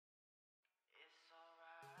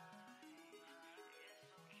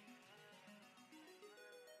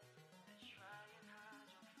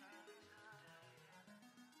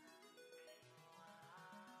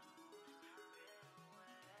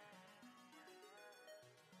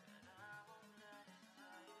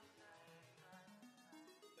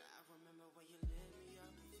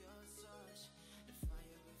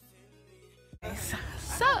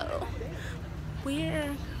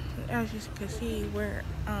We're, as you can see, we're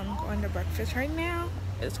going to breakfast right now.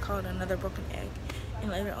 It's called Another Broken Egg, and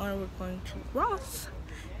later on we're going to Ross,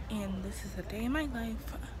 and this is a day in my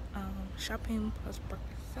life, shopping plus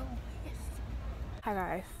breakfast. So yes. Hi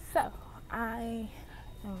guys, so I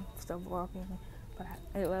am still vlogging, but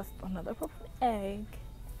I left another broken egg.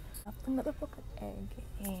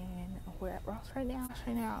 And we're at Ross right now,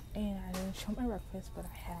 and I didn't show my breakfast, but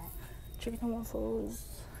I had chicken and waffles.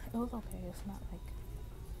 It was okay. It's not like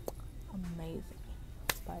amazing,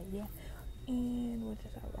 but yeah. And we're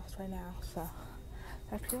just at Ross right now, so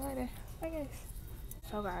talk to you later. Bye guys.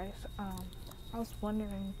 So guys, I was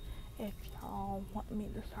wondering if y'all want me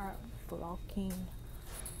to start vlogging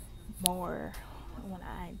more when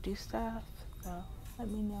I do stuff, so let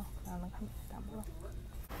me know down in the comments down below.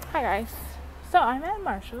 Hi guys, so I'm at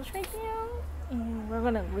Marshall's right now, and we're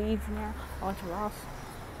gonna leave now. I went to Ross,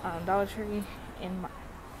 Dollar Tree, and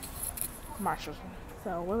Marshall's.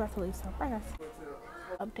 So we're about to leave. So bye guys.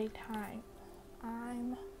 Update time.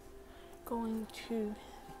 I'm going to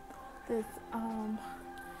this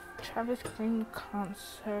Travis Green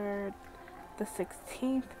concert the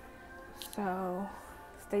 16th. So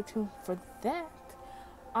stay tuned for that.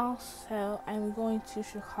 Also, I'm going to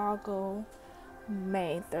Chicago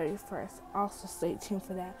May 31st. Also stay tuned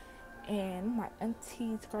for that. And my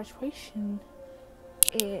auntie's graduation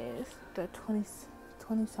is the 20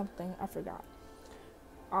 something, I forgot.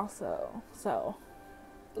 Also, so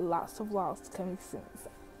lots of vlogs coming soon. So.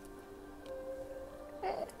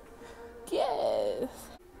 Yes.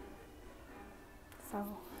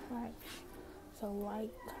 So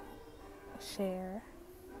like, share,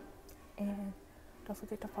 and don't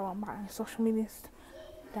forget to follow my social medias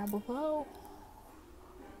down below.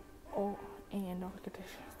 Oh, and don't forget to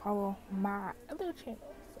follow my other channels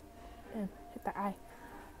and hit the eye.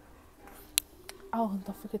 Oh, and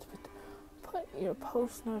don't forget to put your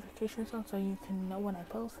post notifications on so you can know when I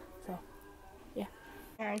post. So, yeah.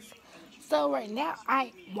 Guys, so right now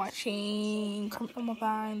I'm watching Criminal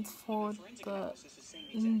Minds for the,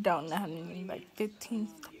 don't know how many, like 15th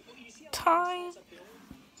time.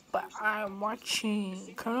 But I'm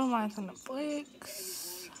watching Criminal Minds on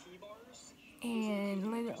Netflix.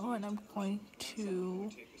 And later on, I'm going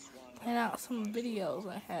to plan out some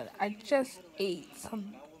videos ahead. I just ate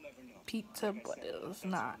some pizza, but it was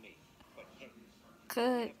not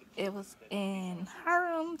good. It was in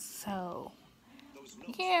Harlem, so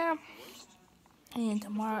yeah. And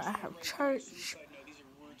tomorrow I have church,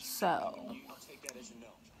 so.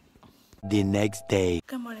 The next day.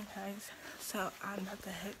 Good morning, guys. So I'm about to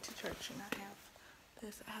head to church, and I have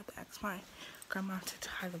this. I have to ask my grandma to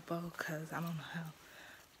tie the bow because I don't know how.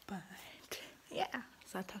 But yeah,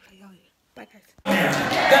 so I'll talk to y'all later. Bye guys.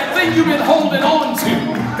 That thing you've been holding on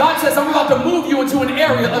to, God says I'm about to move you into an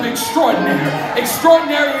area of extraordinary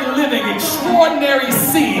living, extraordinary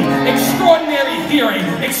seeing, extraordinary hearing,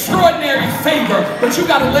 extraordinary favor, but you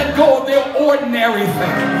got to let go of their ordinary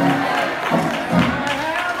thing.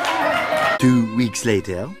 2 weeks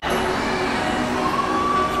later.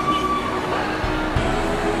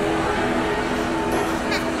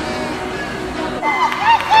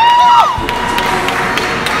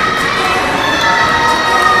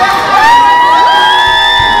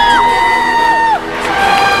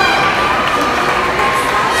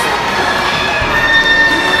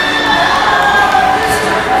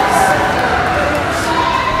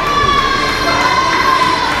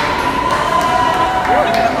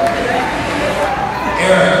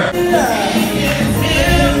 Eric.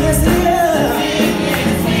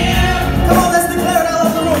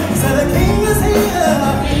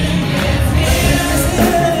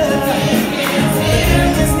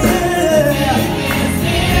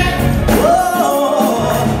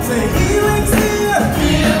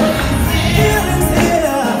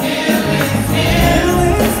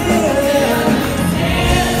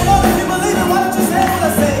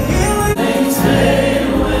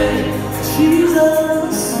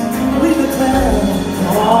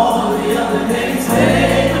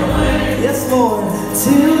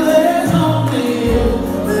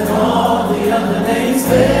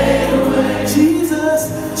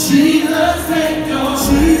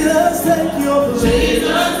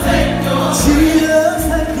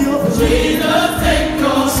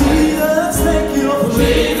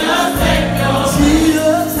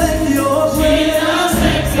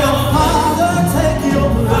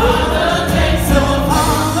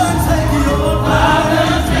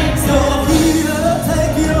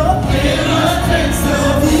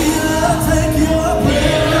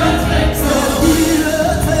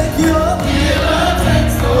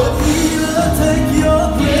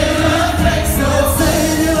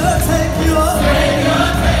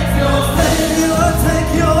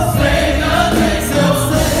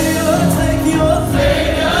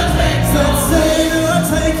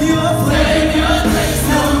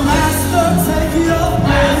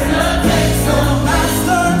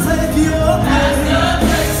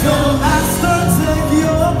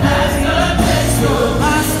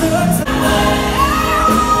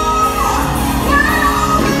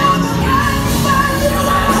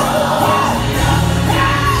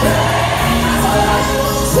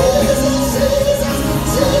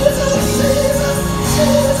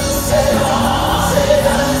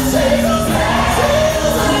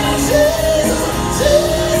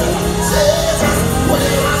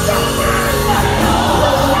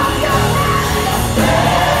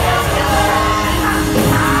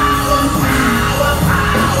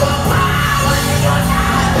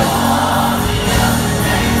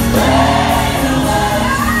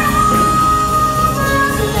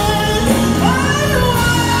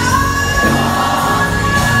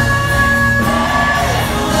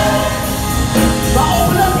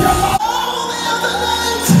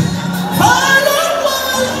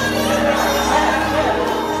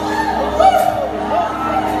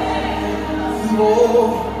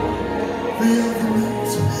 the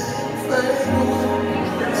elements fade away.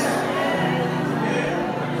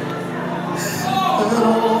 And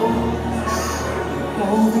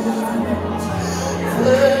all the elements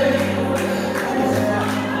fade away.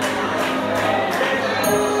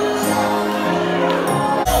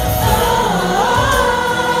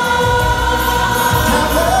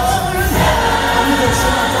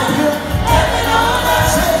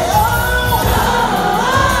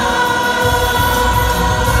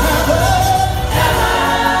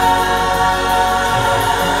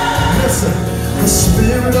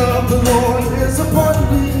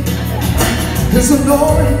 His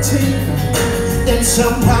anointing, it's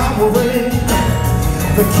empowering.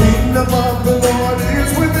 The kingdom of the Lord is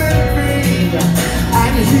within me,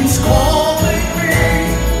 and He's calling me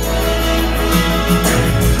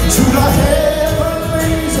to the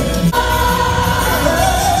heavenlies.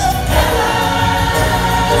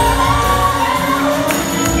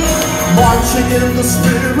 Marching in the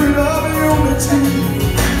spirit of unity,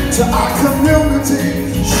 to our community,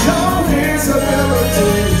 show His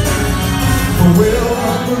ability. The will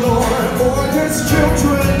of the Lord for His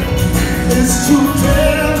children is to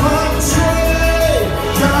demonstrate.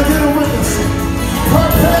 Can I get a witness?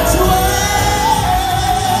 Perpetuate.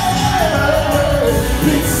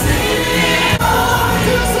 Peace.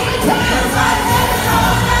 Yes, I can.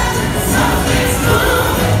 Something's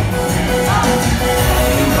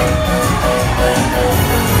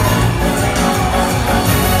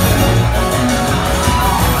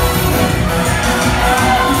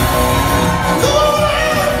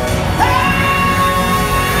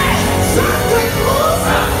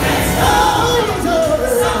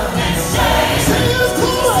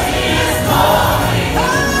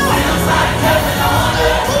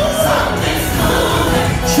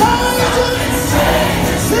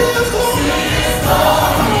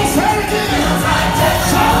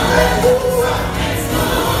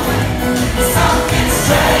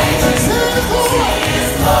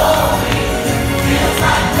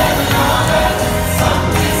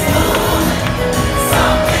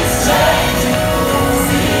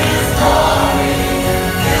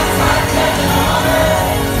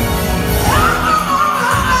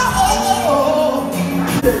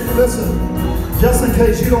Listen, just in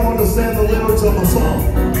case you don't understand the lyrics of the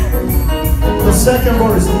song, the second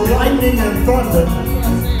verse, lightning and thunder,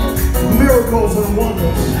 miracles and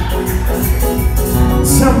wonders,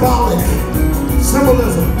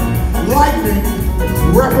 symbolism, lightning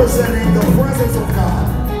representing the presence of God,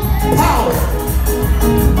 power,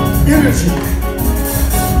 energy,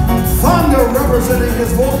 thunder representing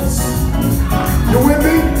His voice. You with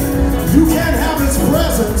me? You can't have His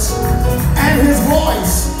presence and His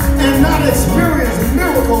voice and not experience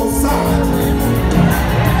miracle signs.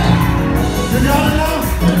 You got it now?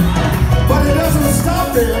 But it doesn't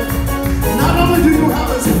stop there. Not only do you have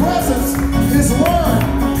His presence, His word,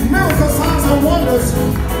 miracle signs and wonders,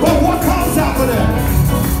 but what comes after that?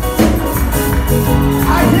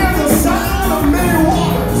 I hear the sound of many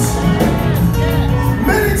waters.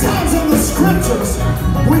 Many times in the scriptures,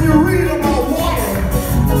 when you read about water,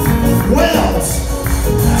 wells,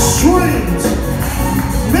 streams,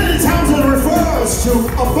 many times it refers to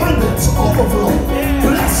abundance, overflow,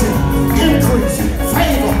 blessing, increase,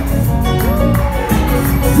 favor.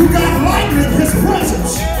 You got lightning, His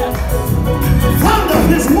presence, thunder,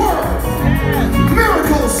 His word,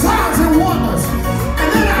 miracles, signs and wonders. And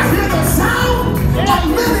then I hear the sound of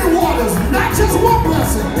many waters, not just one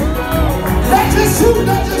blessing, not just two,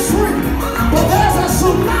 not just three, but there's a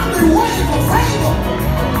tsunami wave of favor.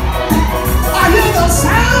 I hear the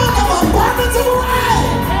sound of abundance of rain.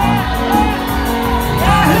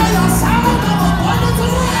 I hear the sound of abundance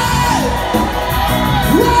of rain.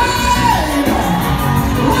 Rain!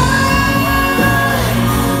 Rain!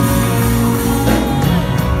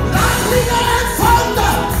 Lightning and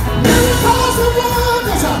thunder, miracles and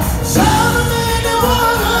wonders, sound of many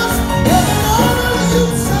waters, every morning you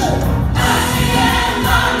say. Lightning and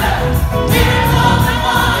thunder, miracles and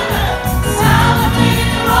wonders, sound of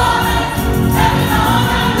many waters, every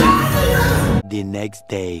morning. The next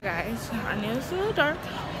day. Guys, I know it's a little dark,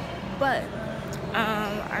 but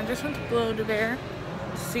I just went to Blow the Bear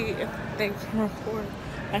to see if they can record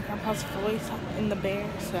my grandpa's voice in the bear,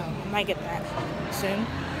 so I might get that soon.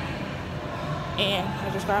 And I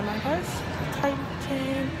just got my purse,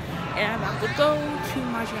 Titan, and I'm about to go to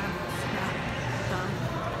Margiana's now.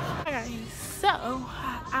 Hi guys, so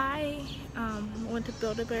I went to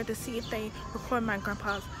Build a Bear to see if they record my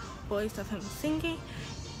grandpa's voice of him singing.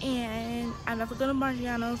 And I'm about to go to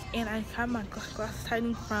Margiana's, and I have my glass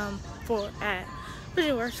tightening at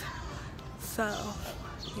Vision Works. So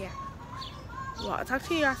yeah, Well, I'll talk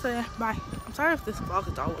to you after. Bye. I'm sorry if this vlog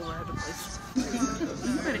is all over the place.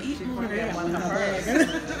 You better eat more than that.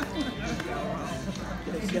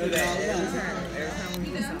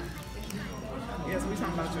 Yes, we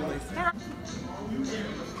talking about you, Lisa.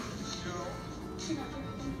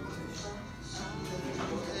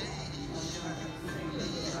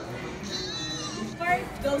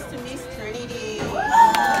 First goes to Miss Trinity.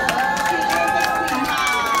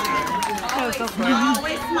 Always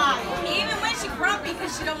smile. Even when she's grumpy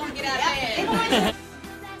because she don't want to get out of bed.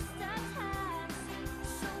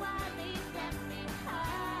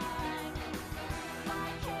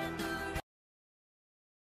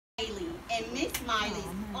 And Miss Miley's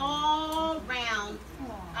all round.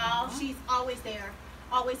 Oh, she's always there.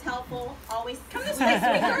 Always helpful. Always come this way,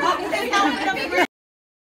 sweetheart.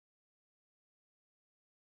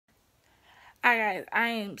 Alright guys, I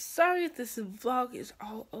am sorry if this vlog is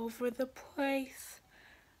all over the place,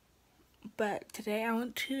 but today I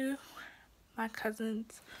went to my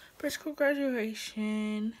cousin's preschool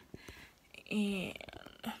graduation, and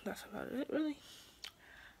that's about it really.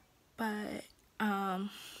 But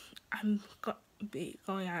I'm gonna be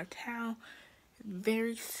going out of town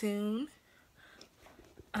very soon.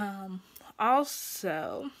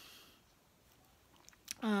 Also,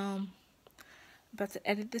 about to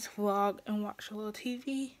edit this vlog and watch a little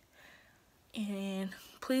TV, and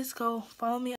please go follow me